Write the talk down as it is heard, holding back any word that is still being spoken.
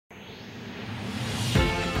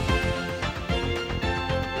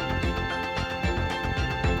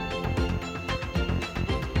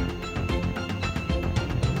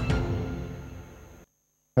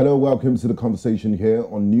Hello, welcome to the conversation here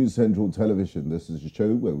on News Central Television. This is a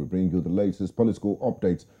show where we bring you the latest political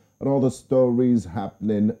updates and all the stories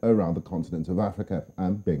happening around the continent of Africa.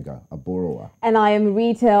 I'm Gbenga, Aborowa. And I am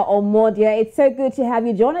Rita, Omodia. It's so good to have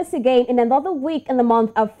you join us again in another week in the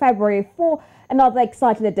month of February for another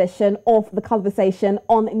exciting edition of the conversation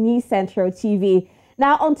on News Central TV.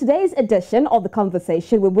 Now, on today's edition of the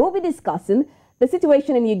conversation, we will be discussing the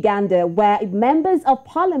situation in Uganda, where members of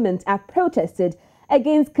parliament have protested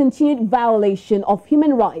against continued violation of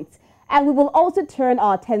human rights. And we will also turn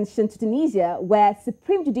our attention to Tunisia, where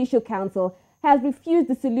Supreme Judicial Council has refused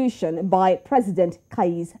the solution by President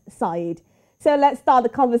Kais Saied. So let's start the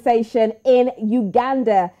conversation in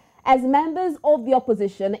Uganda, as members of the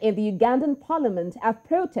opposition in the Ugandan Parliament have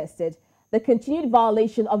protested the continued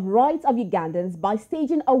violation of rights of Ugandans by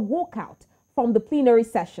staging a walkout from the plenary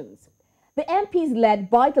sessions. The MPs, led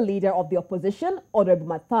by the leader of the opposition, Honorable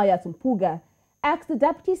Mathias Mpuga, asked the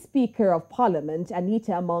Deputy Speaker of Parliament,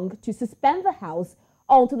 Anita Among, to suspend the House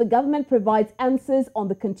until the government provides answers on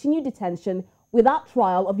the continued detention without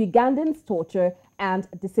trial of Ugandans, torture and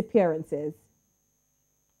disappearances.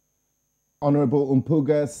 Honorable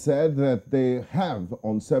Mpuga said that they have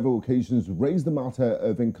on several occasions raised the matter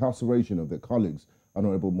of incarceration of their colleagues.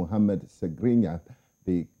 Honorable Mohammed Seguya,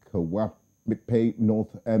 the Kawapikpe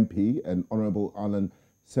North MP, and Honorable Alan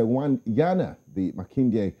Sewanyana, the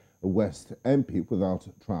Makindye West MP, without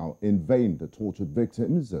trial in vain. The tortured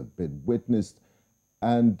victims have been witnessed,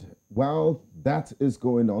 and while that is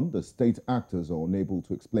going on, the state actors are unable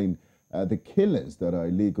to explain the killings that are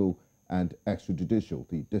illegal and extrajudicial,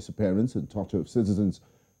 the disappearance and torture of citizens,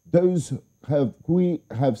 those we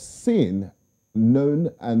have seen,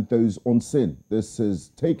 known, and those unseen. This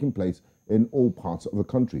is taking place in all parts of the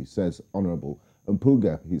country, says Honorable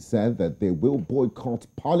Mpuga. He said that they will boycott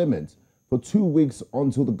Parliament for 2 weeks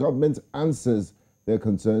until the government answers their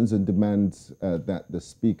concerns and demands that the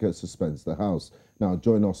Speaker suspends the House. Now,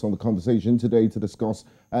 join us on the conversation today to discuss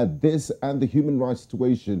this and the human rights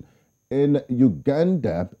situation in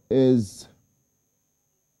Uganda.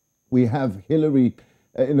 We have Hillary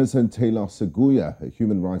Innocent Taylor Seguya, a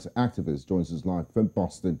human rights activist, joins us live from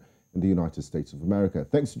Boston in the United States of America.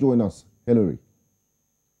 Thanks for joining us, Hillary.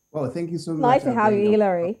 Well, thank you so much. Nice to have you,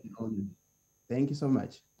 Hillary. Thank you so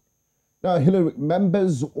much. Now, Hillary,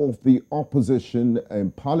 members of the opposition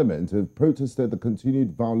in Parliament have protested the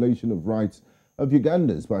continued violation of rights of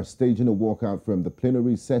Ugandans by staging a walkout from the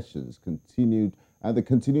plenary sessions. They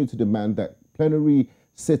continue to demand that plenary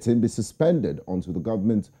sitting be suspended until the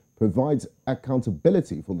government provides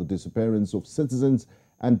accountability for the disappearance of citizens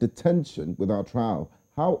and detention without trial.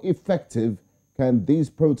 How effective can these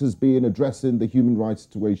protests be in addressing the human rights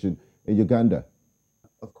situation in Uganda?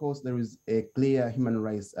 Of course, there is a clear human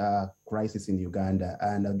rights crisis in Uganda,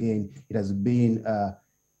 and again, it has been,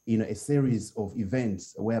 a series of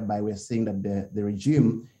events whereby we're seeing that the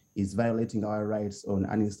regime is violating our rights on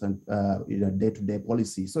an instant, day-to-day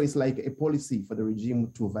policy. So it's like a policy for the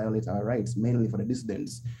regime to violate our rights, mainly for the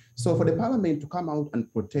dissidents. So for the parliament to come out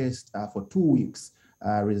and protest for 2 weeks,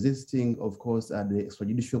 resisting, of course, the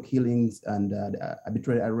extrajudicial killings and the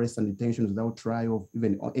arbitrary arrests and detentions without trial of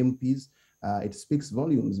even MPs, it speaks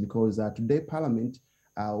volumes, because today Parliament,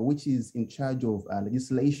 which is in charge of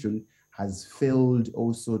legislation, has failed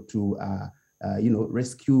also to,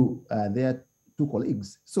 rescue their two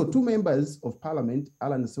colleagues. So 2 members of Parliament,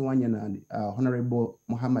 Alan Sewanyana and Honorable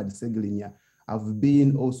Mohammed Seguya, have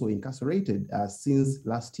been also incarcerated since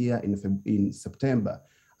last year in September.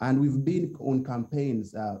 And we've been on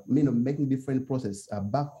campaigns, making different processes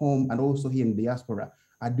back home and also here in diaspora,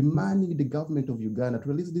 are demanding the government of Uganda to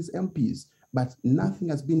release these MPs, but nothing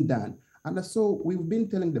has been done. And so we've been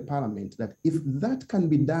telling the parliament that if that can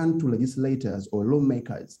be done to legislators or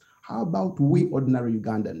lawmakers, how about we ordinary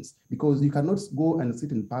Ugandans? Because you cannot go and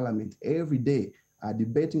sit in parliament every day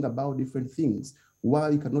debating about different things,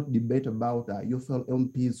 while you cannot debate about your fellow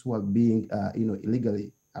MPs who are being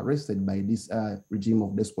illegally arrested by this regime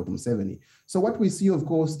of despot Museveni. So what we see, of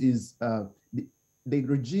course, is the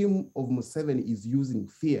regime of Museveni is using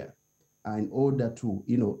fear in order to,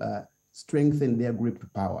 strengthen their grip to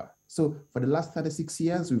power. So for the last 36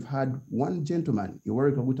 years, we've had one gentleman,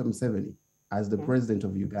 Yoweri Kaguta Museveni, as the president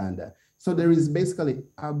of Uganda. So there is basically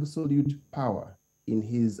absolute power in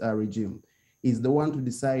his regime. He's the one to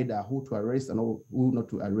decide who to arrest and who not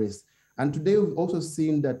to arrest. And today we've also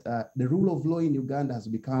seen that the rule of law in Uganda has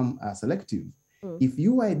become selective. If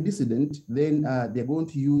you are a dissident, then they're going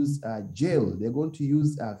to use jail. They're going to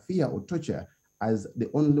use fear or torture as the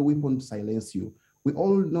only weapon to silence you. We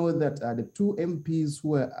all know that the 2 MPs who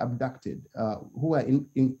were abducted, who were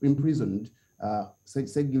imprisoned,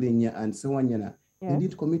 Seguya and Sewanyana, They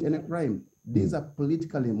didn't commit any crime. These are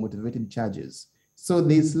politically motivated charges. So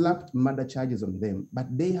they slapped murder charges on them,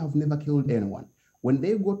 but they have never killed anyone. When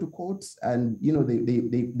they go to courts and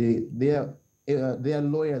their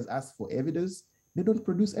lawyers ask for evidence, they don't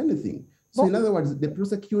produce anything. So in other words, the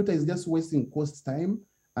prosecutor is just wasting court's time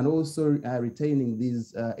and also retaining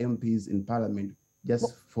these MPs in parliament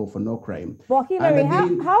just for no crime. Well, Hilary,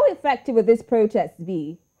 how effective will this protest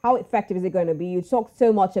be? How effective is it going to be? You talked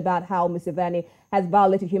so much about how Museveni has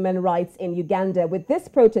violated human rights in Uganda. With this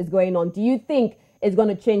protest going on, do you think it's going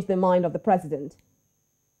to change the mind of the president?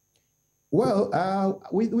 Well,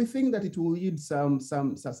 we think that it will yield some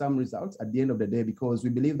results at the end of the day, because we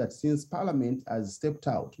believe that since Parliament has stepped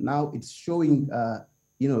out, now it's showing,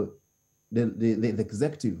 the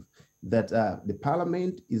executive that the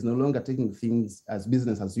Parliament is no longer taking things as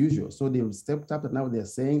business as usual. So they've stepped up, and now they're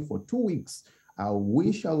saying for 2 weeks,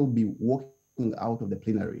 we shall be walking out of the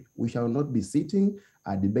plenary. We shall not be sitting,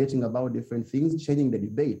 debating about different things, changing the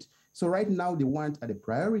debate. So right now they want the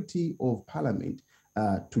priority of Parliament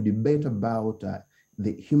to debate about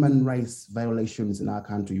the human rights violations in our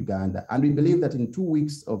country, Uganda. And we believe that in 2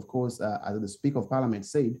 weeks, of course, as the Speaker of Parliament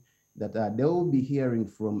said, that they will be hearing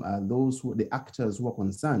from the actors who are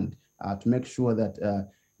concerned to make sure that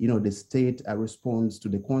the state responds to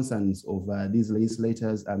the concerns of these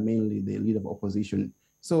legislators, mainly the leader of opposition.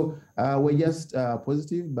 So we're just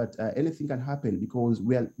positive, but anything can happen because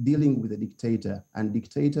we are dealing with a dictator, and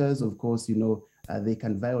dictators, of course, they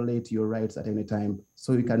can violate your rights at any time.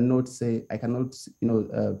 So you cannot say, I cannot,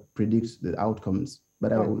 predict the outcomes,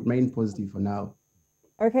 but I will remain positive for now.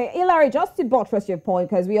 Okay, Hilary, just to buttress your point,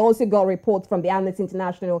 because we also got reports from the Amnesty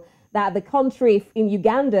International that the country in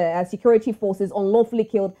Uganda, security forces unlawfully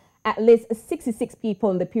killed at least 66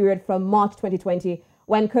 people in the period from March 2020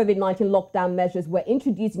 when COVID-19 lockdown measures were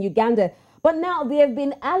introduced in Uganda. But now there have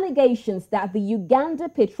been allegations that the Uganda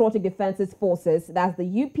Patriotic Defences Forces, that's the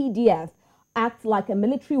UPDF, act like a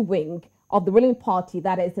military wing of the ruling party,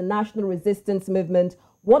 that is the National Resistance Movement.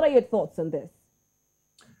 What are your thoughts on this?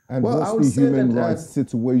 And what's the human rights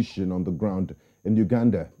situation on the ground in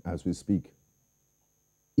Uganda as we speak?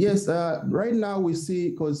 Yes, right now we see,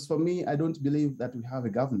 because for me, I don't believe that we have a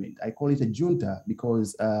government. I call it a junta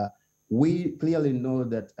because we clearly know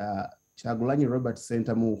that Kyagulanyi Robert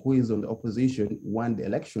Sentamu, who is on the opposition, won the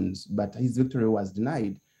elections, but his victory was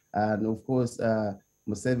denied. And of course,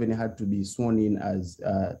 Museveni had to be sworn in as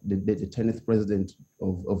the 10th president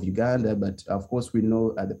of Uganda, but of course we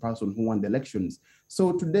know the person who won the elections.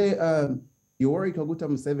 So today, Yoweri Kaguta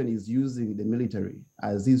Museveni is using the military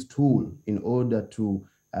as his tool in order to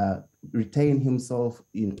retain himself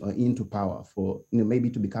into power for maybe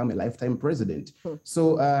to become a lifetime president.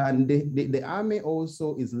 So and the army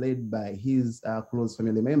also is led by his close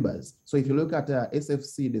family members. So if you look at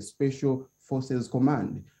SFC, the Special Forces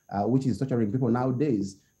Command, which is torturing people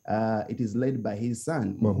nowadays, it is led by his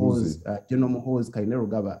son, General Muhoozi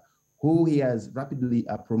Kainerugaba, who he has rapidly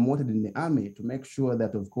promoted in the army to make sure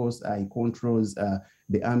that, of course, he controls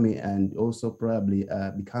the army and also probably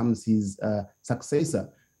becomes his successor.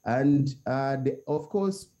 And of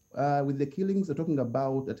course, with the killings we're talking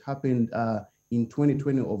about that happened in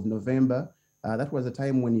 2020 of November, that was a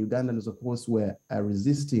time when Ugandans, of course, were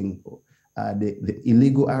resisting the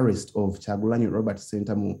illegal arrest of Kyagulanyi Robert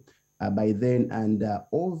Sentamu by then, and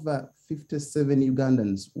over 57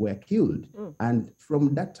 Ugandans were killed. And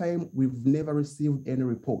from that time, we've never received any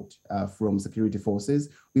report from security forces.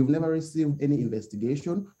 We've never received any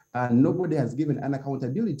investigation, and nobody has given an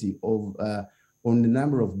accountability of on the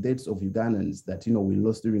number of deaths of Ugandans that we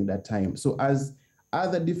lost during that time. So as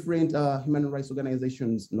other different human rights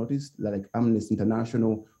organizations noticed, like Amnesty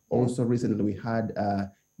International, also recently we had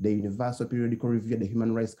the Universal Periodical Review, the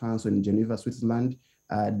Human Rights Council in Geneva, Switzerland.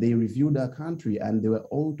 They reviewed our country, and they were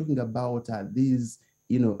all talking about these,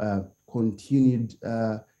 continued,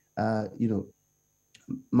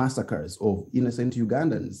 massacres of innocent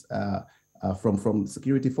Ugandans from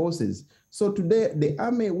security forces. So today, the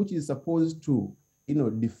army, which is supposed to,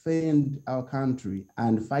 defend our country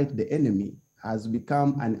and fight the enemy, has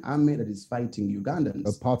become an army that is fighting Ugandans.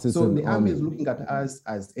 A partisan so the army army is looking at us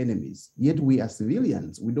as enemies, yet we are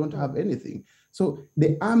civilians. We don't have anything. So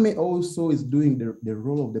the army also is doing the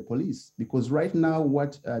role of the police, because right now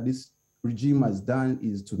what this regime has done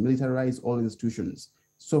is to militarize all institutions.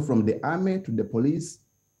 So from the army to the police,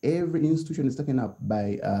 every institution is taken up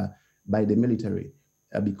by the military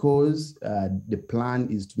because the plan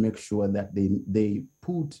is to make sure that they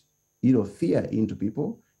put fear into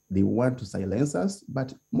people. They want to silence us,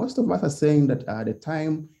 but most of us are saying that the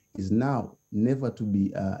time is now never to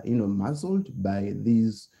be muzzled by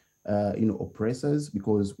these oppressors,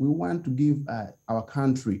 because we want to give our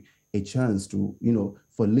country a chance to,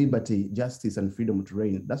 for liberty, justice, and freedom to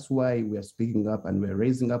reign. That's why we are speaking up and we're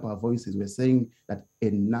raising up our voices. We're saying that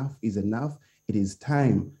enough is enough. It is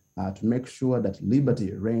time to make sure that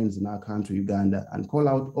liberty reigns in our country, Uganda, and call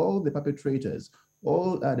out all the perpetrators,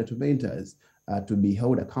 all the tormentors to be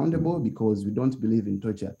held accountable, because we don't believe in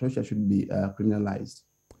torture. Torture should be criminalized.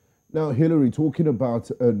 Now, Hillary, talking about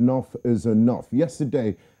enough is enough.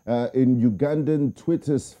 Yesterday, in Ugandan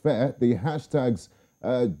Twitter sphere, the hashtags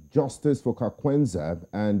Justice for Kakwenza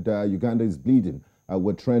and Uganda is Bleeding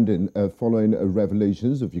were trending following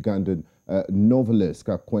revelations of Ugandan novelist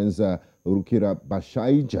Kakwenza Rukira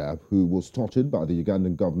Bashaija, who was tortured by the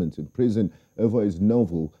Ugandan government in prison over his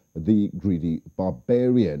novel, The Greedy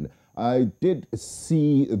Barbarian. I did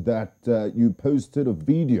see that you posted a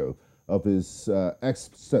video of his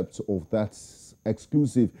excerpts of that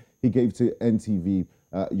exclusive he gave to NTV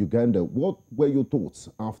Uganda. What were your thoughts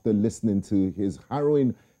after listening to his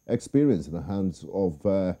harrowing experience in the hands of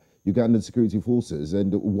Ugandan security forces,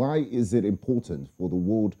 and why is it important for the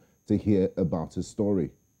world to hear about his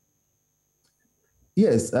story?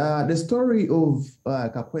 Yes, the story of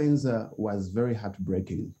Kakwenza was very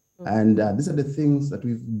heartbreaking. And these are the things that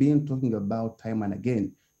we've been talking about time and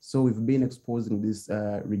again. So we've been exposing this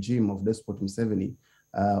regime of Despot Museveni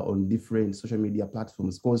on different social media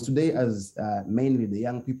platforms. Because today, as mainly the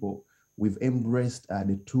young people, we've embraced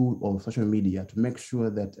the tool of social media to make sure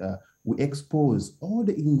that we expose all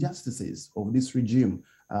the injustices of this regime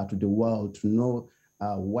to the world, to know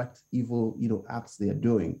what evil acts they are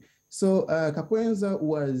doing. So Kakwenza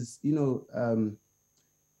was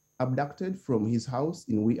abducted from his house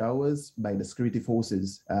in wee hours by the security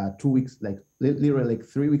forces 2 weeks, literally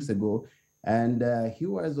 3 weeks ago. And he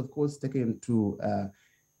was, of course, taken to,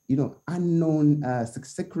 unknown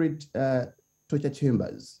secret torture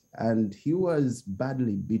chambers. And he was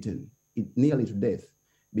badly beaten, nearly to death.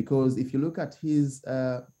 Because if you look at his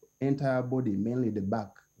entire body, mainly the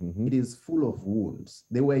back, it is full of wounds.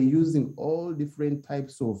 They were using all different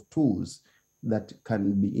types of tools that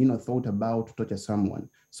can be thought about to torture someone.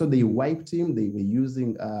 So they wiped him. They were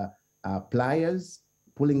using pliers,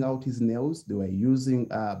 pulling out his nails. They were using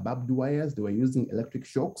barbed wires. They were using electric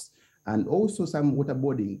shocks, and also some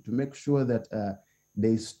waterboarding to make sure that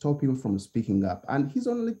they stop him from speaking up. And his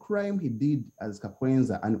only crime he did as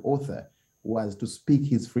Kakwenza, an author, was to speak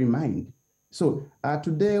his free mind. So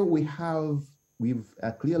today we've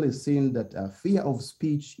clearly seen that fear of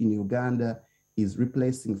speech in Uganda is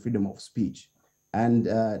replacing freedom of speech. And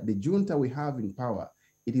the junta we have in power,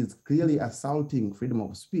 it is clearly assaulting freedom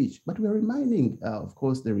of speech. But we're reminding, of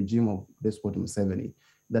course, the regime of Despot Museveni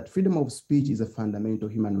that freedom of speech is a fundamental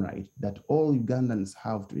human right that all Ugandans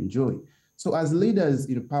have to enjoy. So as leaders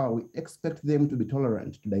in power, we expect them to be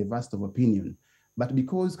tolerant to diversity of opinion. But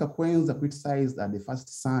because Kakwenza criticized the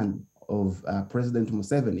first son of President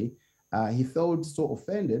Museveni, he felt so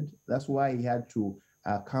offended. That's why he had to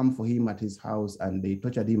come for him at his house, and they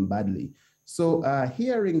tortured him badly. So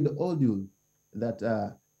hearing the audio that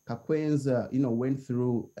Kakwenza, went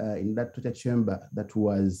through in that torture chamber that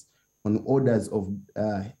was on orders of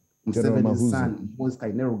Museveni's son,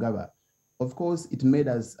 Kainerugaba, of course, it made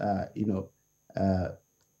us,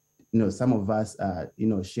 some of us,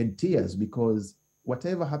 shed tears, because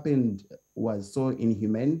whatever happened was so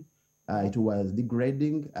inhumane. It was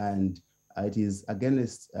degrading, and it is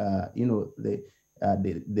against, the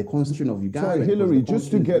constitution of Uganda. Sorry, Hillary, just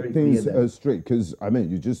to get things straight, because,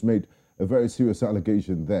 you just made a very serious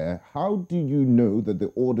allegation there. How do you know that the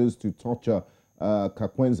orders to torture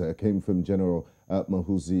Kakwenza came from General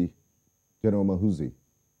Mahuzi?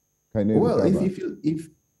 Well,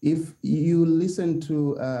 if you listen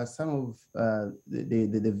to some of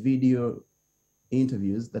the video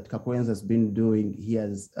interviews that Kakwenza has been doing, he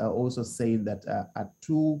has also said that at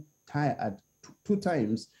two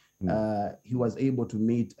times he was able to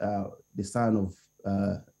meet the son of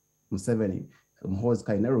Museveni, Muhoozi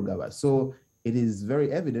Kainerugaba. So it is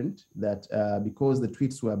very evident that because the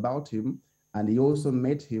tweets were about him, and he also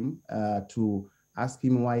met him to ask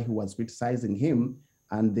him why he was criticizing him,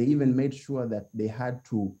 and they even made sure that they had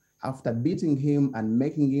to, after beating him and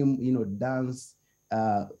making him, dance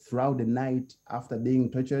throughout the night after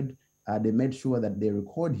being tortured, they made sure that they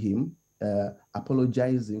record him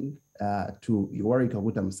apologizing to Yoweri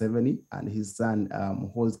Kaguta Museveni and his son,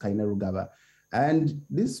 Muhoozi Kainerugaba. And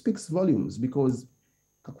this speaks volumes, because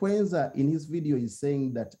Kakwenza in his video is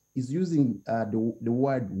saying that he's using the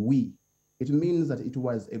word we. It means that it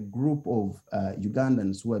was a group of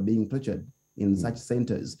Ugandans who were being tortured in such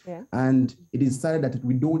centers. Yeah. And it is said that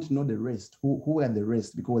we don't know the rest, who are the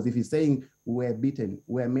rest, because if he's saying we were beaten,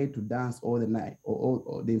 we were made to dance all the night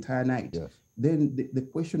or the entire night, yes, then the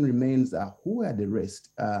question remains, who are the rest?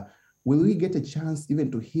 Will we get a chance even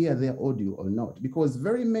to hear their audio or not? Because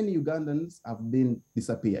very many Ugandans have been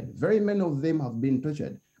disappeared. Very many of them have been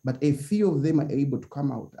tortured, but a few of them are able to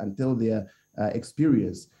come out and tell their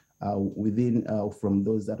experience from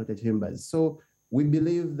those torture chambers. So we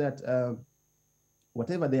believe that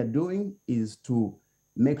whatever they are doing is to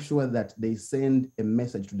make sure that they send a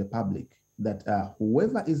message to the public that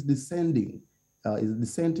whoever is dissenting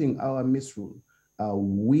our misrule,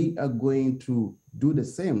 we are going to do the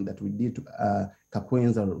same that we did to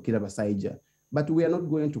Kakwenza Rukira. But we are not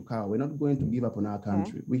going to cower. We're not going to give up on our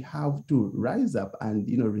country. Okay. We have to rise up and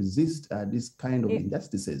resist this kind of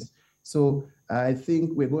injustices. So I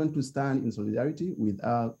think we're going to stand in solidarity with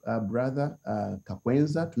our brother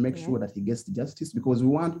Kakwenza to make sure that he gets justice, because we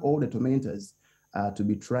want all the tormentors to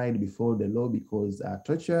be tried before the law, because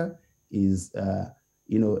torture is a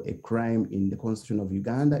crime in the Constitution of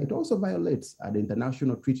Uganda. It also violates the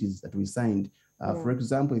international treaties that we signed. For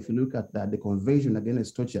example, if you look at the Convention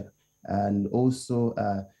Against Torture and also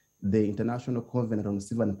the International Covenant on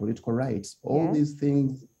Civil and Political Rights, all these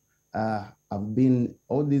things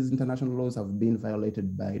all these international laws have been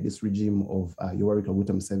violated by this regime of Yoweri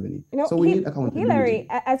Kaguta Museveni. So we need accountability. Hilary,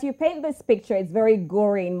 as you paint this picture, it's very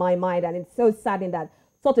gory in my mind, and it's so saddening that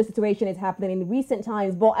such a situation is happening in recent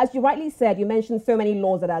times. But as you rightly said, you mentioned so many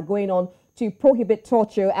laws that are going on to prohibit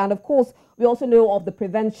torture. And of course, we also know of the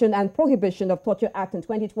Prevention and Prohibition of Torture Act in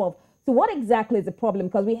 2012. So what exactly is the problem?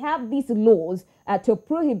 Because we have these laws to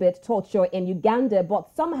prohibit torture in Uganda,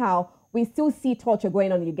 but somehow we still see torture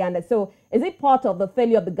going on in Uganda. So is it part of the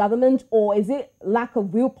failure of the government, or is it lack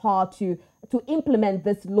of willpower to implement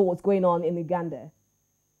these laws going on in Uganda?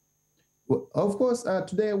 Well, of course,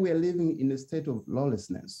 today we are living in a state of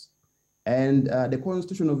lawlessness. And the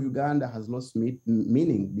Constitution of Uganda has lost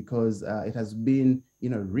meaning because it has been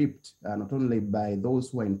ripped not only by those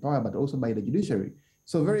who are in power, but also by the judiciary.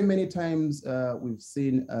 So very many times we've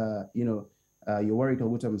seen, Yoweri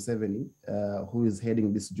Kaguta Museveni, who is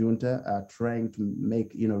heading this junta, trying to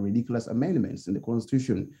make ridiculous amendments in the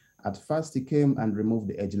Constitution. At first, he came and removed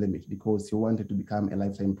the age limit because he wanted to become a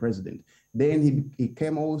lifetime president. Then he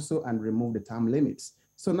came also and removed the term limits.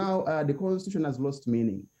 So now the Constitution has lost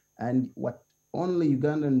meaning. And what only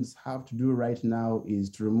Ugandans have to do right now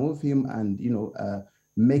is to remove him and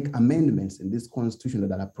make amendments in this Constitution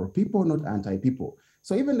that are pro-people, not anti-people.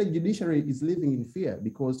 So even the judiciary is living in fear,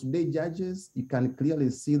 because today judges, you can clearly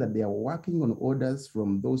see that they are working on orders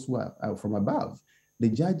from those who are from above. The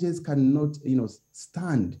judges cannot,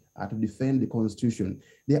 stand to defend the Constitution.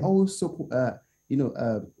 They're also,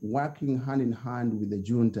 working hand in hand with the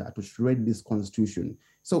junta to shred this Constitution.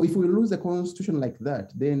 So if we lose a Constitution like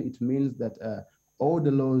that, then it means that all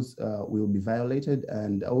the laws will be violated.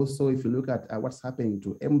 And also, if you look at what's happening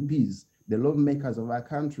to MPs, the lawmakers of our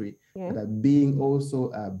country that are being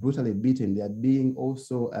also brutally beaten, they are being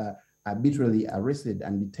also arbitrarily arrested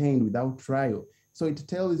and detained without trial. So it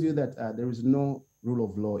tells you that there is no rule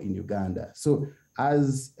of law in Uganda. So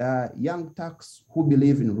as young Turks who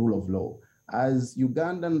believe in rule of law, as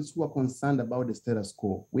Ugandans who are concerned about the status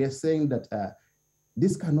quo, we are saying that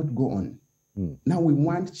this cannot go on. Now we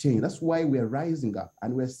want change. That's why we're rising up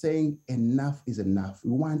and we're saying enough is enough.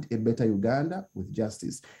 We want a better Uganda with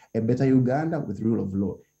justice, a better Uganda with rule of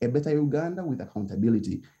law, a better Uganda with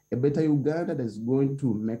accountability, a better Uganda that's going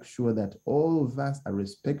to make sure that all of us are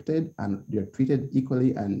respected and they're treated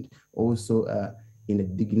equally and also in a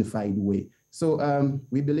dignified way. So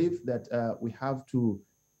we believe that we have to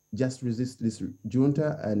just resist this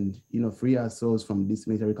junta and free ourselves from this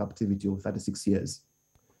military captivity of 36 years.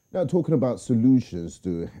 Now, talking about solutions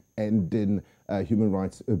to ending human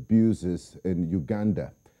rights abuses in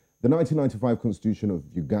Uganda, the 1995 Constitution of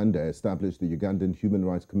Uganda established the Ugandan Human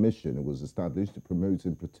Rights Commission. It was established to promote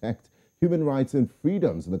and protect human rights and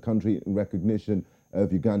freedoms in the country in recognition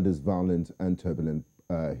of Uganda's violent and turbulent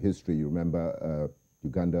history. You remember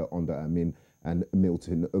Uganda under Amin and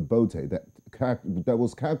Milton Obote that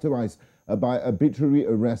was characterized by arbitrary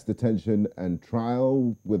arrest, detention and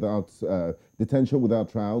trial without detention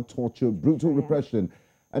without trial, torture, brutal repression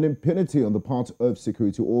and impunity on the part of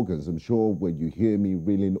security organs. I'm sure when you hear me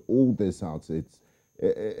reeling all this out,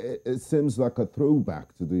 it seems like a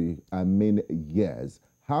throwback to the Amin years.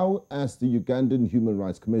 How has the Ugandan Human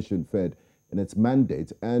Rights Commission fared in its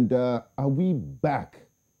mandate? And are we back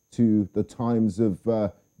to the times of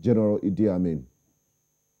General Idi Amin?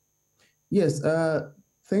 Yes,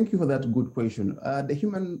 Thank you for that good question.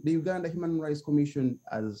 The Uganda Human Rights Commission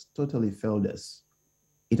has totally failed us.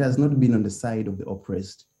 It has not been on the side of the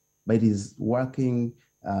oppressed, but it is working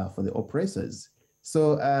for the oppressors.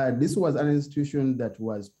 So this was an institution that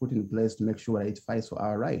was put in place to make sure that it fights for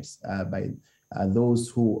our rights by those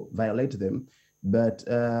who violate them. But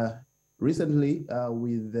recently,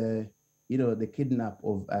 with the kidnap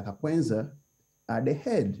of Kakwenza, the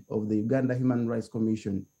head of the Uganda Human Rights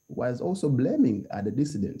Commission was also blaming the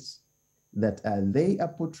dissidents that they are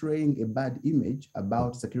portraying a bad image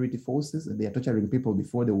about security forces, and they are torturing people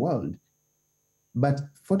before the world. But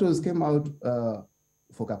photos came out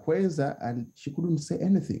for Kakwenza and she couldn't say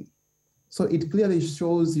anything. So it clearly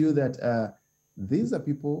shows you that these are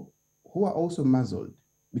people who are also muzzled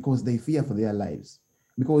because they fear for their lives.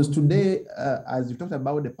 Because today, as you talked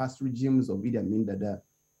about the past regimes of Idi Amin Dada,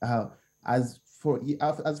 as for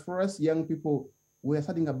us young people, we are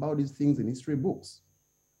studying about these things in history books.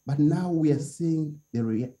 But now we are seeing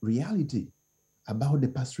the reality about the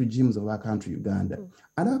past regimes of our country, Uganda.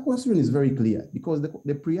 And our constitution is very clear because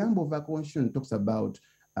the preamble of our constitution talks about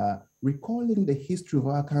recalling the history of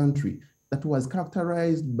our country that was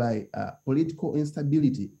characterized by political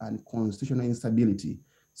instability and constitutional instability.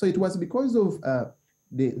 So it was because of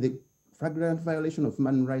the flagrant violation of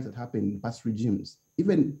human rights that happened in past regimes,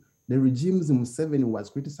 even the regimes Museveni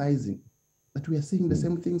was criticizing, that we are seeing the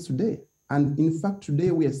same things today. And in fact,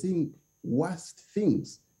 today we are seeing worst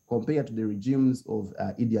things compared to the regimes of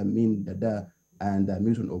Idi Amin Dada and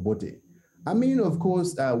Milton Obote. Amin, of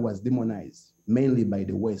course, was demonized mainly by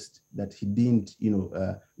the West, that he didn't,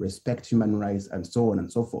 respect human rights and so on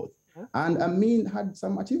and so forth. And Amin had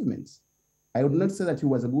some achievements. I would not say that he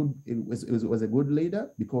was a good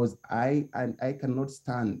leader, because I cannot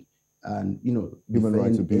stand and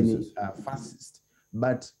defend any fascist.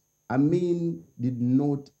 But Amin did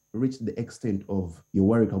not reach the extent of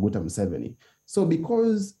Yoweri Kaguta Museveni. So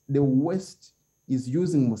because the West is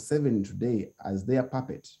using Museveni today as their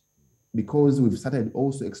puppet, because we've started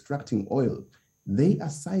also extracting oil, they are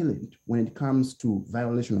silent when it comes to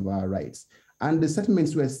violation of our rights. And the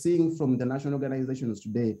statements we're seeing from the national organizations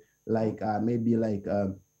today, like our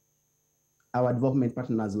development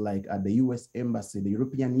partners, like the US Embassy, the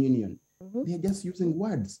European Union, they're just using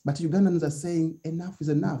words. But Ugandans are saying enough is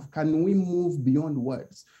enough. Can we move beyond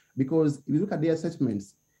words? Because if you look at their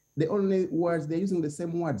statements, the only words, they're using the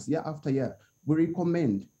same words year after year. We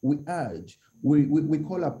recommend, we urge, we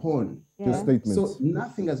call upon. Statements. So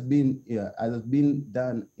nothing has been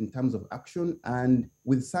done in terms of action. And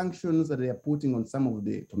with sanctions that they are putting on some of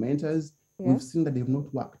the tormentors, we've seen that they've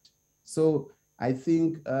not worked. So I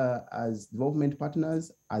think as development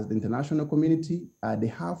partners, as the international community, they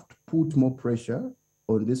have to put more pressure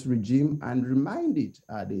on this regime and remind it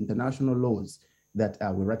the international laws that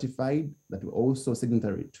were ratified, that were also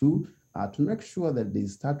signatory to make sure that they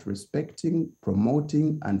start respecting,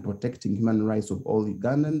 promoting, and protecting human rights of all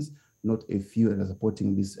Ugandans, not a few that are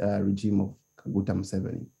supporting this regime of Kaguta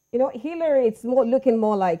Museveni. Hillary, it's looking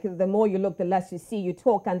more like the more you look, the less you see. You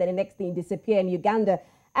talk, and then the next thing you disappear in Uganda.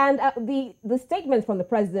 And the statement from the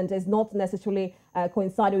president is not necessarily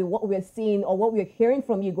coinciding with what we're seeing or what we're hearing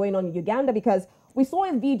from you going on in Uganda, because we saw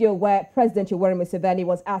a video where President Yoweri Museveni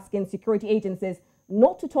was asking security agencies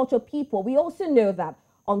not to torture people. We also know that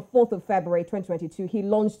on 4th of February 2022, he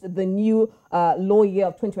launched the new law year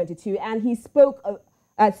of 2022, and he spoke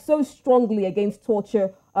so strongly against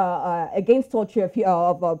torture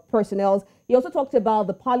of personnel. He also talked about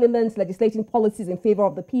the parliament legislating policies in favor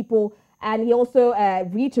of the people, and he also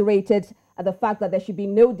reiterated the fact that there should be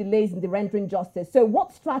no delays in the rendering justice. So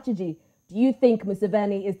what strategy do you think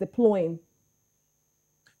Museveni is deploying?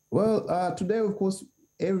 Well, today, of course,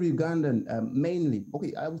 every Ugandan, mainly,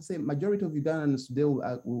 I would say majority of Ugandans today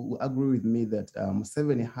will agree with me that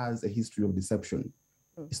Museveni has a history of deception.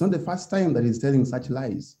 It's not the first time that he's telling such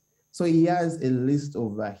lies. So he has a list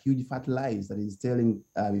of huge fat lies that he's telling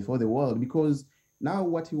before the world, because now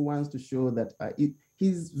what he wants to show that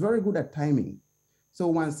he's very good at timing. So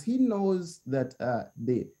once he knows that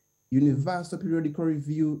the universal periodical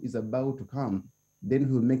review is about to come, then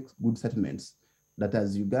he'll make good statements that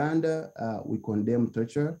as Uganda, we condemn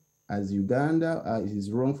torture. As Uganda, it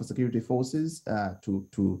is wrong for security forces to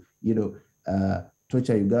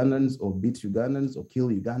torture Ugandans or beat Ugandans or kill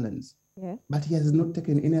Ugandans. But he has not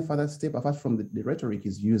taken any further step apart from the rhetoric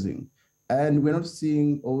he's using. And we're not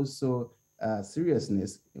seeing also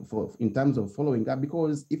seriousness in terms of following up,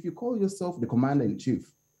 because if you call yourself the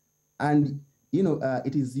commander-in-chief and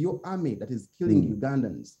it is your army that is killing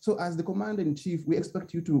Ugandans, so as the commander-in-chief, we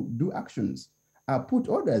expect you to do actions, put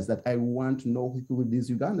orders that I want to know who killed these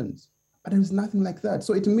Ugandans. But there is nothing like that.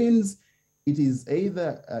 So it means it is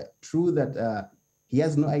either true that he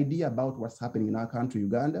has no idea about what's happening in our country,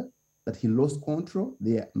 Uganda, that he lost control.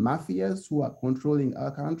 There are mafias who are controlling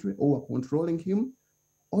our country or are controlling him,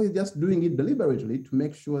 or he's just doing it deliberately to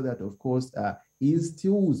make sure that, of course, he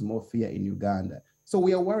instills more fear in Uganda. So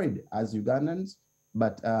we are worried as Ugandans,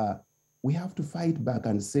 but we have to fight back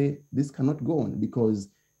and say this cannot go on, because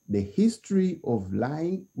the history of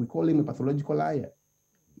lying, we call him a pathological liar.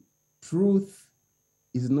 Truth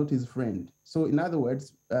is not his friend. So in other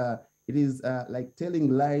words, it is like telling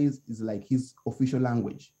lies is like his official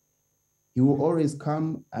language. He will always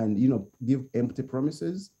come and, give empty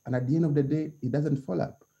promises, and at the end of the day, he doesn't follow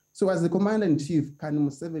up. So as the commander-in-chief, can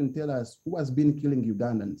Museveni tell us who has been killing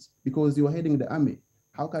Ugandans? Because you are heading the army.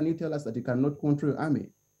 How can you tell us that you cannot control your army?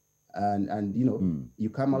 And you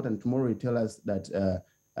come out and tomorrow you tell us that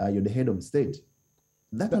you're the head of the state.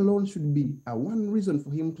 That alone should be one reason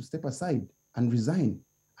for him to step aside and resign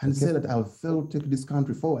and say that I've failed to take this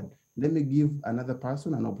country forward. Let me give another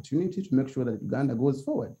person an opportunity to make sure that Uganda goes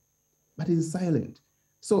forward. But he's silent.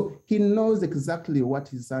 So he knows exactly what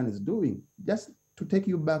his son is doing. Just to take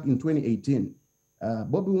you back in 2018,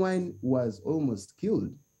 Bobi Wine was almost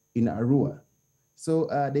killed in Arua. So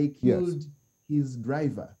they killed his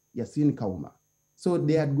driver, Yasin Kauma. So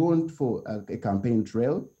they had gone for a campaign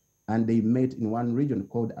trail, and they met in one region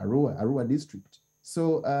called Arua district.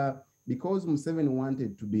 So because Museveni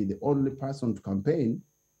wanted to be the only person to campaign,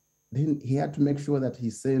 then he had to make sure that he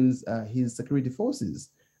sends his security forces.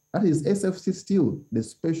 That is SFC still, the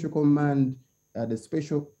special command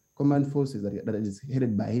forces that is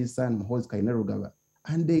headed by his son, Mhozi Kainerugaba.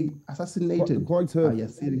 And they assassinated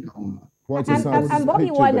Yasin Kauma. And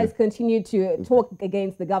Bobi Wine has continued to talk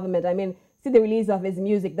against the government. I mean, see the release of his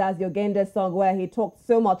music, that's the Uganda song, where he talked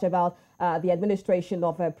so much about the administration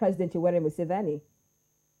of President Yoweri Museveni.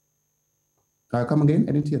 Come again?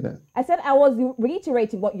 I didn't hear that. I said I was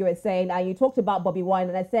reiterating what you were saying, and you talked about Bobi Wine,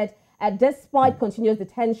 and I said, despite continuous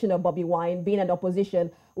detention of Bobi Wine, being in opposition,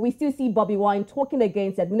 we still see Bobi Wine talking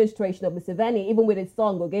against the administration of Museveni, even with his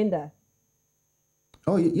song, Uganda.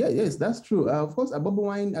 Oh, yes, that's true. Of course, Bobi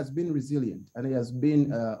Wine has been resilient, and he has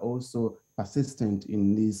been also persistent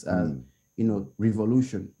in this,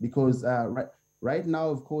 revolution. Because right now,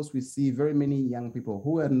 of course, we see very many young people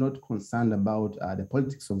who are not concerned about the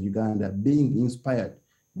politics of Uganda being inspired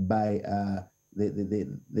by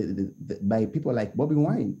by people like Bobi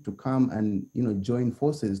Wine to come and join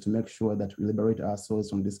forces to make sure that we liberate ourselves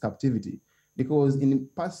from this captivity. Because in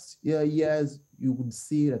past years, you would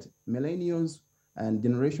see that millennials and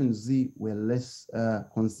Generation Z were less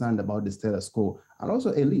concerned about the status quo, and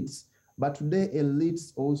also elites. But today,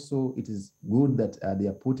 elites also, it is good that they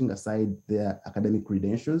are putting aside their academic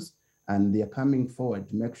credentials, and they are coming forward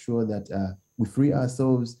to make sure that we free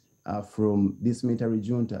ourselves from this military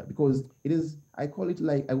junta, because it is, I call it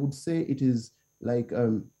like, I would say it is like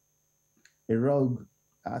a rogue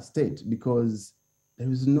state, because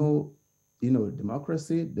there is no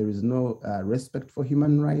democracy, there is no respect for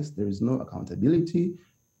human rights, there is no accountability.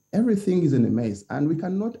 Everything is in a mess, and we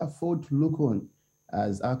cannot afford to look on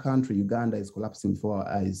as our country, Uganda, is collapsing before our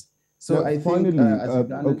eyes. So I finally,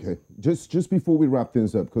 think, okay, just before we wrap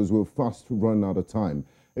things up, because we're fast running out of time,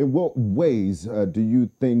 in what ways do you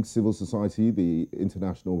think civil society, the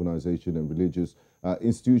international organization and religious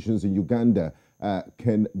institutions in Uganda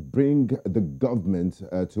can bring the government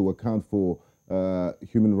to account for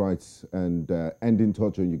human rights and ending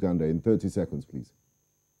torture in Uganda? In 30 seconds, please.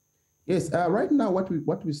 Yes, right now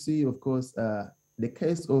what we see, of course, the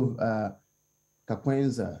case of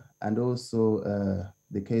Kakwenza, and also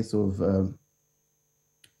the case of the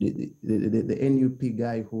NUP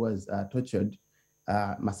guy who was tortured.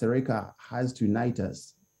 Masereka has to unite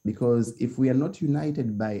us, because if we are not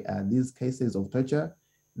united by these cases of torture,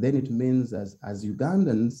 then it means as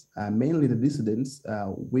Ugandans, mainly the dissidents,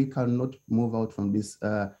 we cannot move out from this,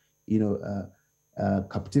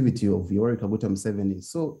 captivity of Yoweri Kaguta Museveni.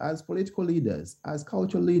 So as political leaders, as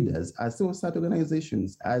cultural leaders, as civil society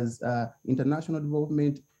organizations, as international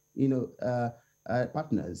development,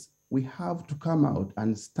 partners, we have to come out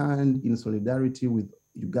and stand in solidarity with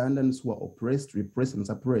Ugandans who are oppressed, repressed, and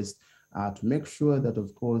suppressed, to make sure that,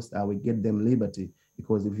 of course, we get them liberty.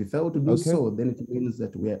 Because if we fail to do so, then it means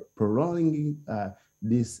that we are prolonging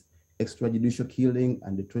this extrajudicial killing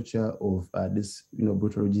and the torture of this,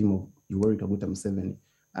 brutal regime of Yoweri Kaguta Museveni.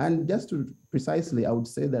 And just to precisely, I would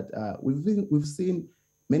say that we've seen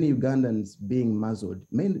many Ugandans being muzzled.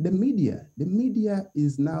 The media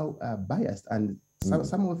is now biased, and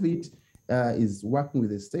some of it is working with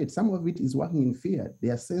the state. Some of it is working in fear. They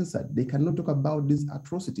are censored. They cannot talk about these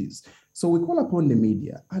atrocities. So we call upon the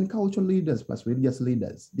media and cultural leaders plus religious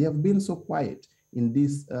leaders. They have been so quiet in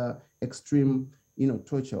this extreme,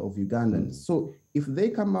 torture of Ugandans. So if they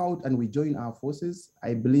come out and we join our forces,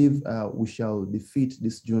 I believe we shall defeat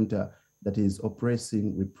this junta that is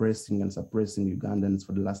oppressing, repressing, and suppressing Ugandans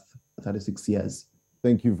for the last 36 years.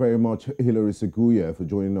 Thank you very much, Hilary Seguya, for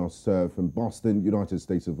joining us from Boston, United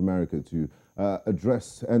States of America, to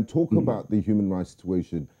address and talk about the human rights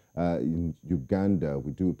situation in Uganda.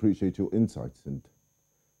 We do appreciate your insights, and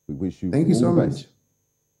we wish you Thank you all so the much. best.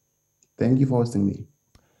 Thank you for hosting me.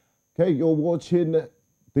 Okay, you're watching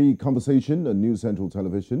The Conversation on News Central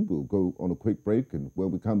Television. We'll go on a quick break, and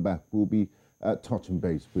when we come back, we'll be touching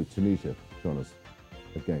base with Tunisia. Join us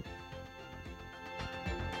again.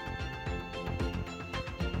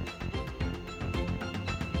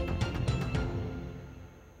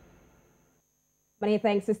 Many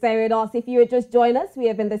thanks for staying with us. If you would just join us, we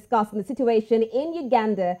have been discussing the situation in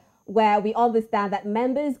Uganda, where we understand that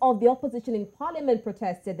members of the opposition in parliament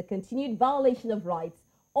protested the continued violation of rights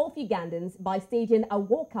of Ugandans by staging a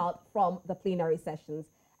walkout from the plenary sessions.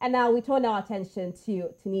 And now we turn our attention to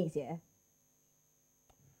Tunisia.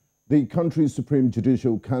 The country's Supreme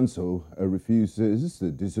Judicial Council refuses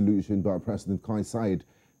the dissolution by President Kais Saied.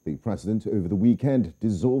 The president, over the weekend,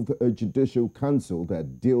 dissolved a judicial council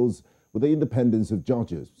that deals with the independence of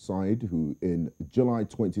judges. Saied, who in July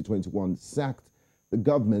 2021 sacked the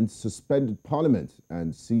government, suspended parliament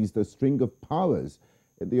and seized a string of powers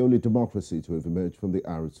in the only democracy to have emerged from the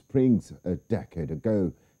Arab Springs a decade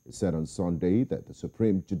ago. It said on Sunday that the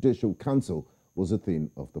Supreme Judicial Council was a thing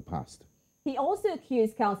of the past. He also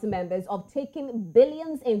accused council members of taking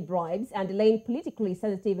billions in bribes and delaying politically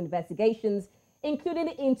sensitive investigations, including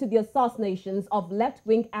into the assassinations of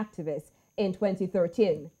left-wing activists in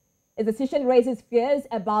 2013. His decision raises fears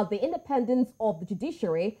about the independence of the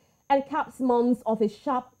judiciary and caps months of his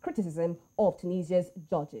sharp criticism of Tunisia's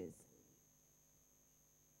judges.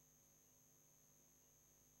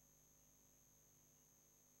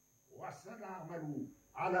 وسنعمل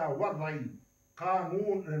على وضع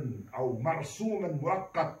قانون أو مرسوم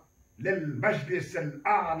مؤقت للمجلس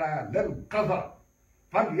الأعلى للقضاء،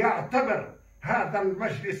 فليعتبر هذا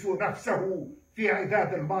المجلس نفسه في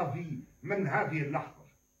عداد الماضي من هذه اللحظة.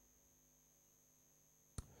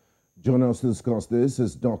 Joining us to discuss this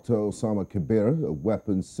is Dr. Oussama Kebir, a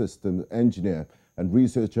weapons system engineer and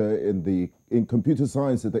researcher in computer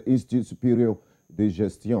science at the Institut Superieur de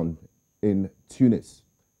Gestion in Tunis.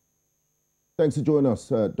 Thanks for joining us,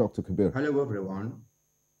 Dr. Kebir. Hello, everyone.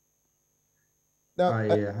 Now, I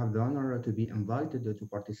have the honor to be invited to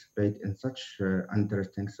participate in such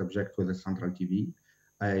interesting subject with the Central TV.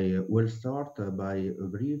 I will start by a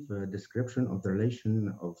brief description of the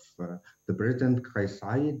relation of the President Kais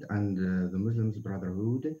Saied and the Muslims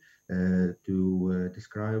Brotherhood to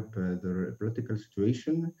describe the political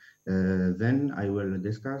situation. Then I will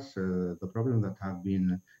discuss the problem that have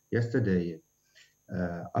been yesterday.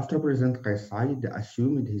 After President Kais Saied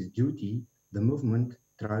assumed his duty, the movement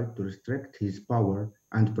tried to restrict his power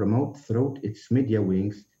and promote through its media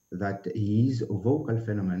wings that he is a vocal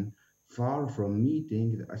phenomenon, far from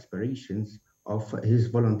meeting the aspirations of his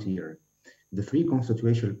volunteer. The Free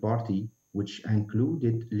Constitutional Party, which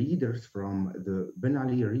included leaders from the Ben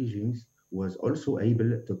Ali regimes, was also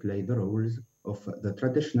able to play the roles of the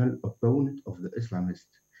traditional opponent of the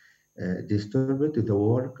Islamists, disturbed the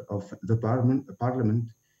work of the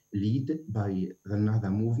parliament led by the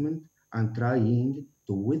Nahda movement and trying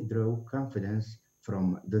to withdraw confidence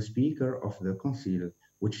from the Speaker of the Council,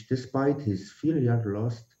 which despite his failure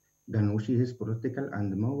lost Ghanouchi his political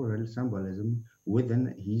and moral symbolism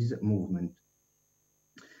within his movement.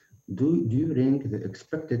 During the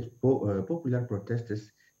expected popular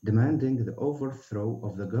protests demanding the overthrow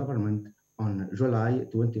of the government on July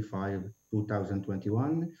 25,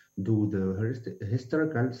 2021, due to the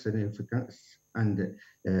historical significance and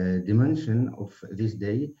dimension of this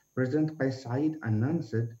day, President Kais Saied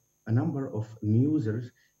announced a number of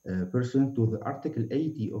measures pursuant to the Article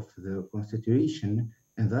 80 of the Constitution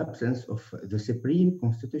in the absence of the Supreme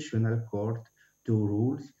Constitutional Court to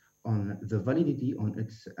rules on the validity on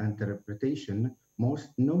its interpretation, most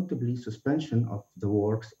notably suspension of the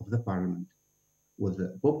works of the Parliament. With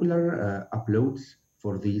popular applause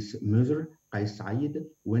for this measure, Kais Saied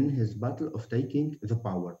won his battle of taking the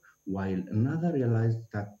power, while another realized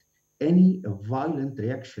that any violent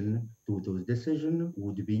reaction to those decisions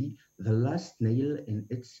would be the last nail in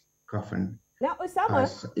its coffin. Now, Oussama,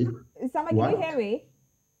 can you hear me?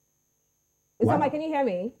 Oussama, can you hear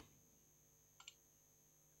me?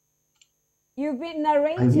 You've been I'm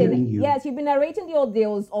hearing narrating, you. yes, you've been narrating the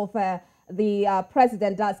ordeals of the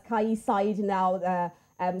president, that's Kais Saied, now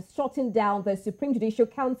shutting down the Supreme Judicial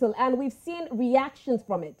Council, and we've seen reactions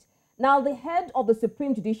from it. Now, the head of the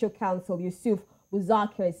Supreme Judicial Council, Yusuf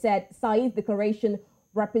Buzakir, said Said's declaration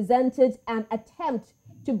represented an attempt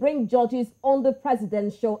to bring judges under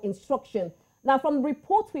presidential instruction. Now, from the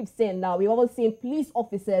reports we've seen now, we've also seen police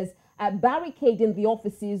officers barricading the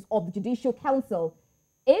offices of the Judicial Council.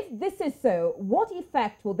 If this is so, what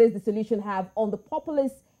effect will this dissolution have on the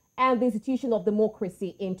populace and the institution of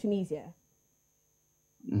democracy in Tunisia?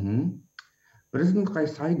 President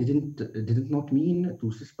Kais Saied did not mean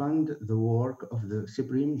to suspend the work of the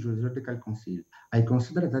Supreme Judicial Council. I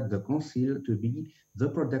consider that the council to be the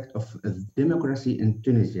product of democracy in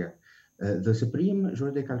Tunisia. The Supreme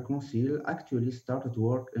Judicial Council actually started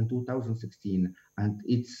work in 2016, and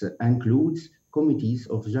it includes committees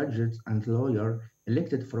of judges and lawyers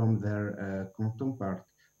elected from their counterpart.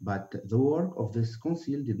 But the work of this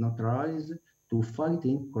council did not rise to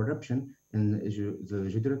fighting corruption in the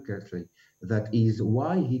judiciary. That is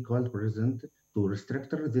why he called President to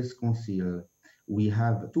restrict this council. We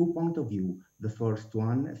have 2 points of view. The first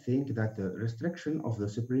one think that the restriction of the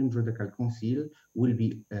Supreme Judicial Council will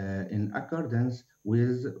be in accordance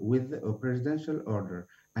with a presidential order,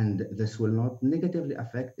 and this will not negatively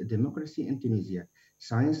affect democracy in Tunisia,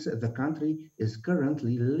 since the country is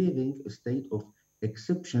currently living a state of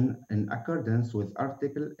exception in accordance with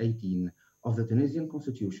Article 18 of the Tunisian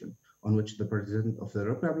Constitution, on which the President of the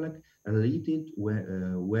Republic related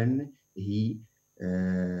when he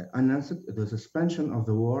announced the suspension of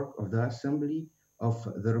the work of the Assembly of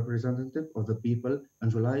the Representative of the People on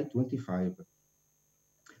July 25.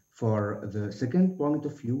 For the second point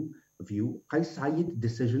of view, Kais Saied's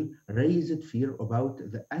decision raised fear about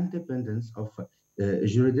the independence of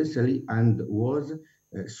judiciary and was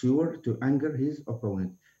sure to anger his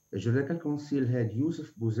opponent. The Judicial Council head Yusuf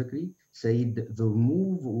Bouzakri said the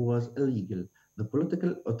move was illegal. The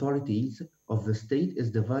political authorities of the state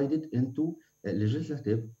is divided into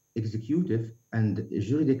legislative, executive, and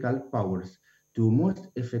juridical powers. To most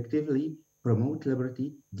effectively promote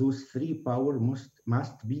liberty, those 3 powers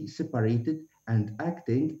must be separated and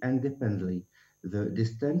acting independently. The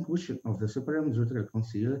distinction of the Supreme Judicial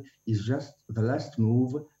Council is just the last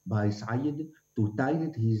move by Saied to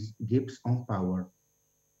tighten his grips on power.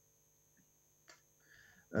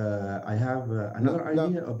 I have another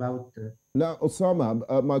idea about... Now,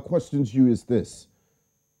 Oussama, my question to you is this.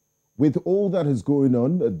 With all that is going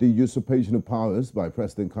on, the usurpation of powers by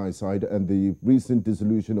President Kais Saied and the recent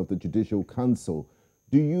dissolution of the Judicial Council,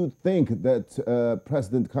 do you think that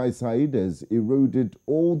President Kais Saied has eroded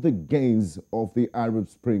all the gains of the Arab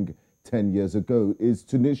Spring 10 years ago? Is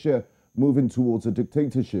Tunisia moving towards a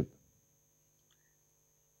dictatorship?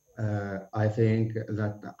 I think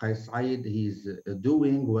that Kais Saied is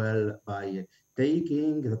doing well by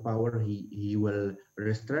taking the power. He will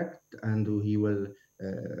restrict and he will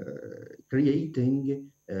creating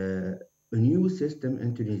a new system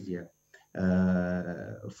in Tunisia.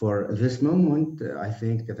 For this moment, I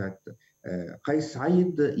think that Kais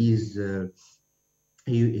Saied is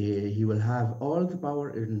he will have all the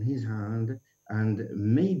power in his hand, and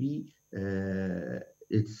maybe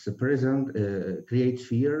its present creates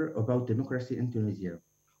fear about democracy in Tunisia.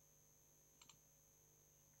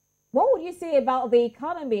 What would you say about the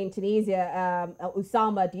economy in Tunisia,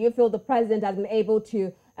 Oussama? Do you feel the president has been able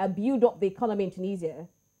to build up the economy in Tunisia?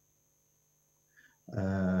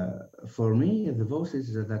 For me, the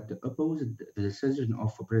voices that opposed the decision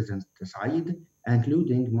of President Saied,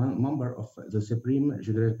 including member of the Supreme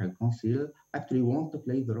Judicial Council, actually want to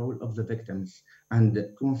play the role of the victims and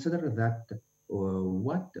consider that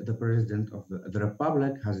what the President of the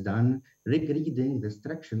Republic has done regarding the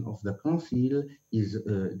destruction of the Council is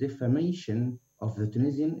a defamation of the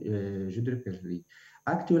Tunisian judiciary.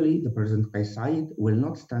 Actually, the President Kais Saied will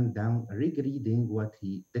not stand down regarding what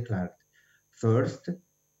he declared. First,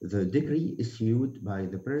 the decree issued by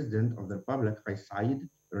the President of the Republic, Kais Saied,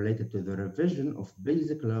 related to the revision of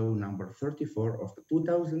Basic Law number 34 of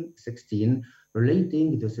 2016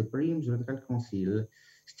 relating the Supreme Judicial Council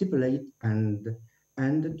stipulate and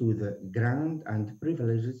to the grant and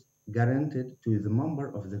privileges granted to the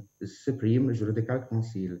member of the Supreme Judicial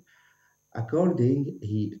Council. According,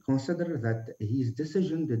 he considered that his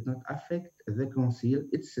decision did not affect the Council,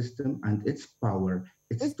 its system, and its power.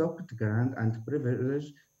 It stopped grant and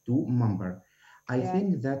privilege to member. I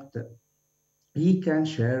think that he can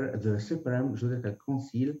share the Supreme Judicial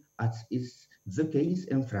Council as is the case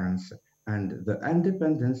in France, and the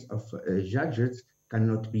independence of judges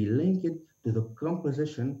cannot be linked to the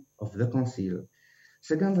composition of the Council.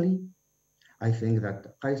 Secondly, I think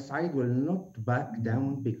that Qais Said will not back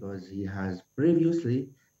down because he has previously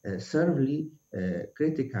severely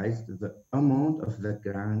criticized the amount of the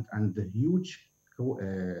grant and the huge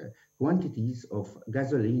quantities of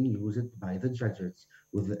gasoline used by the judges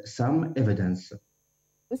with some evidence.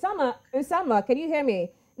 Oussama, can you hear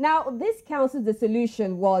me? Now, this council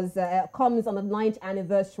dissolution was comes on the 9th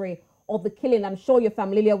anniversary of the killing. I'm sure you're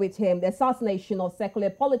familiar with him, the assassination of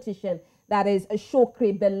secular politician that is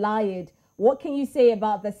Shokri Belaid. What can you say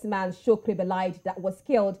about this man, Shokri Belaid, that was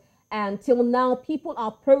killed? And till now, people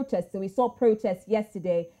are protesting. We saw protests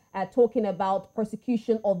yesterday talking about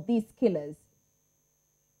persecution of these killers.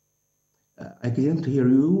 I can't hear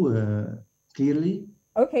you clearly.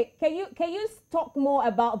 Okay, can you talk more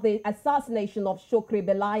about the assassination of Shokri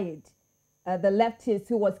Belaid, the leftist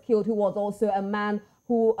who was killed, who was also a man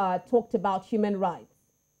who talked about human rights?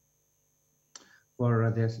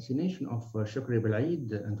 For the assassination of Shokri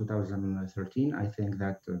Belaid in 2013, I think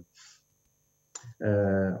that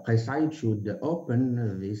Qais Said should open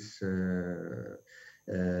this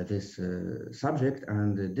subject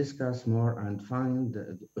and discuss more and find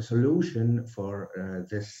a solution for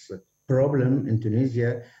this problem in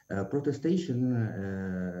Tunisia, protestation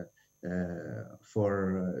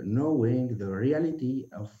for knowing the reality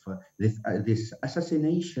of this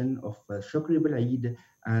assassination of Shokri Belaid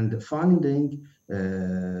and finding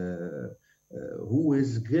who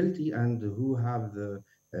is guilty and who have the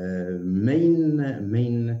main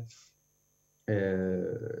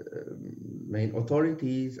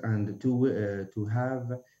authorities and to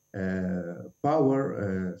have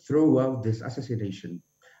power throughout this assassination.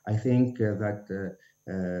 I think that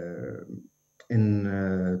in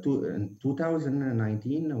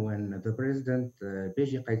 2019, when the president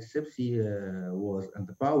Ph.D. was in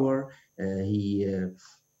the power, he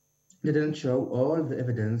didn't show all the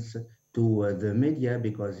evidence to the media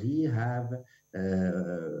because he have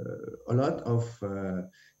a lot of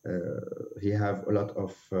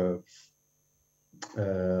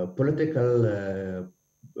political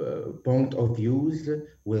point of views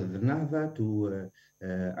with Nahda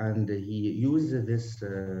and he used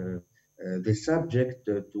this subject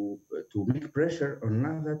to make pressure on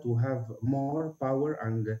Nahda to have more power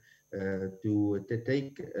and to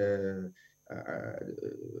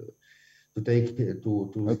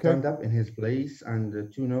stand up in his place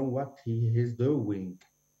and to know what he is doing.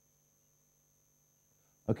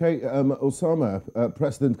 Okay, Oussama,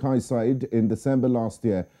 President Qais Said in December last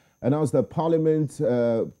year announced that Parliament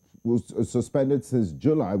was suspended since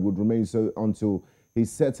July, would remain so until he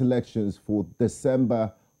set elections for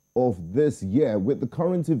December of this year. With the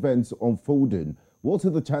current events unfolding, what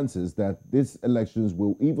are the chances that these elections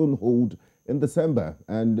will even hold in December?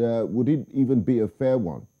 And would it even be a fair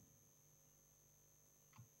one?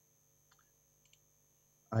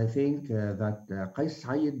 I think that Qais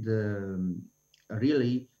Said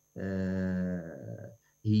really,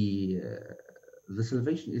 the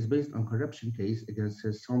salvation is based on corruption case against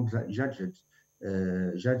some judges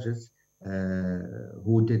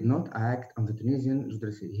who did not act on the Tunisian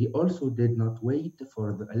judicial. He also did not wait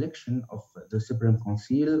for the election of the Supreme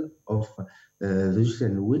Council of the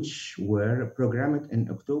Judicial, which were programmed in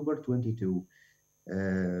October 22.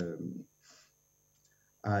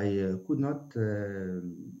 I could not.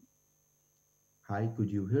 Hi,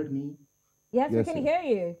 could you hear me? Yes, we can hear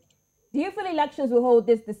you. Do you feel elections will hold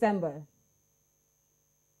this December?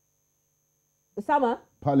 Oussama?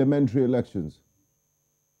 Parliamentary elections.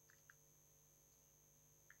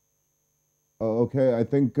 Okay, I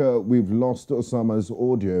think we've lost Oussama's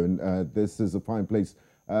audio, and this is a fine place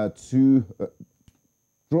to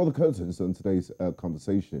draw the curtains on today's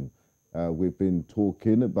conversation. We've been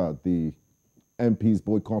talking about the MPs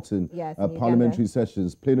boycotting parliamentary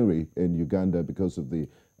sessions, plenary in Uganda because of the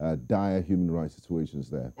dire human rights situations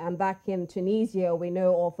there. And back in Tunisia, we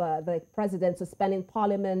know of the president suspending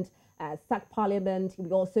parliament, sacked parliament. We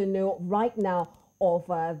also know right now of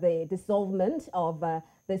the dissolvement of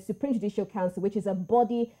the Supreme Judicial Council, which is a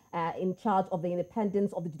body in charge of the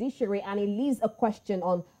independence of the judiciary. And it leaves a question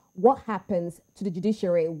on what happens to the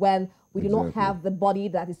judiciary when we do not have the body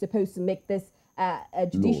that is supposed to make this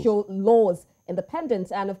judicial laws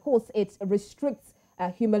independent. And of course, it restricts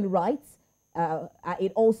human rights.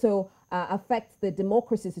 It also affects the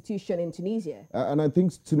democracy institution in Tunisia. And I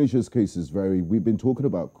think Tunisia's case is we've been talking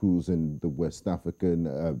about coups in the West African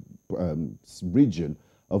region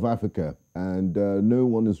of Africa, and no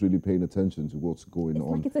one is really paying attention to what's going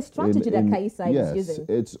on. Like it's a strategy that Qais Said is using.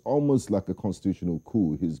 It's almost like a constitutional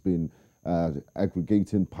coup. He's been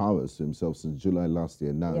aggregating powers to himself since July last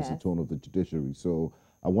year. Now it's the turn of the judiciary. So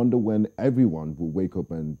I wonder when everyone will wake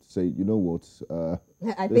up and say, you know what,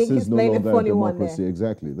 I this think is no playing a longer a funny one democracy. there.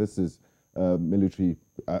 Exactly. This is military,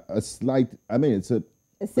 a slight, I mean, it's a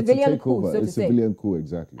civilian it's a coup, takeover, so a to say. civilian coup,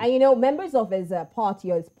 exactly. And you know, members of his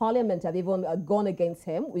party or his parliament have even gone against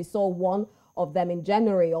him. We saw one of them in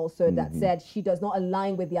January also that said she does not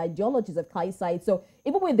align with the ideologies of Kaisai. So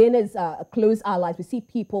even within his close allies, we see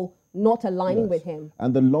people not aligning with him.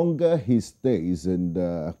 And the longer he stays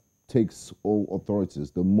and takes all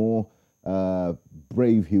authorities, the more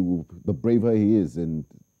brave he will, the braver he is in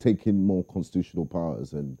taking more constitutional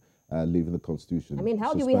powers and leaving the constitution. I mean,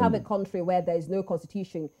 how do we have a country where there is no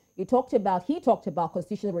constitution? He talked about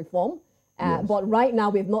constitutional reform, but right now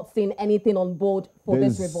we've not seen anything on board for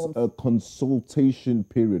this reform. There's a consultation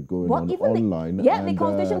period going on online. The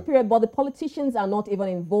consultation period, but the politicians are not even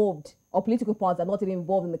involved, or political parties are not even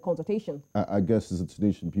involved in the consultation. I guess it's the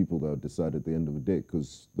Tunisian people that will decide at the end of the day,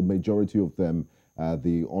 because the majority of them,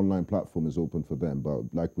 the online platform is open for them. But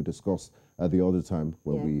like we discussed the other time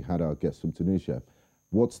when we had our guests from Tunisia,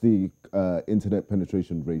 what's the internet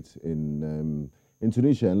penetration rate in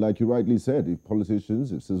Tunisia? And like you rightly said, if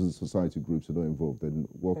politicians, if civil society groups are not involved, then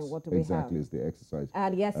what exactly is the exercise?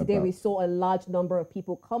 And yesterday we saw a large number of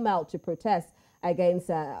people come out to protest against,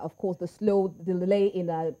 of course, the delay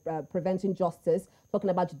in preventing justice, talking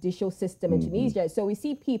about judicial system in Tunisia. So we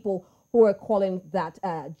see people who are calling that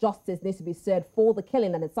justice needs to be served for the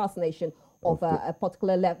killing and assassination of a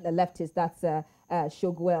particular leftist, that's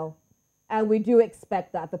Seguya. And we do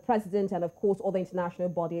expect that the president and, of course, all the international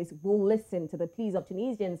bodies will listen to the pleas of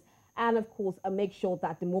Tunisians and, of course, make sure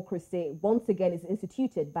that democracy once again is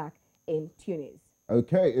instituted back in Tunis.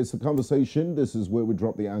 Okay, it's a conversation. This is where we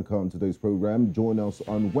drop the anchor on today's program. Join us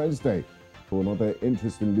on Wednesday for another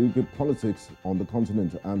interesting look at politics on the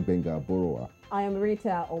continent and Gbenga, Aborowa. I am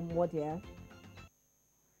Rita Omodia.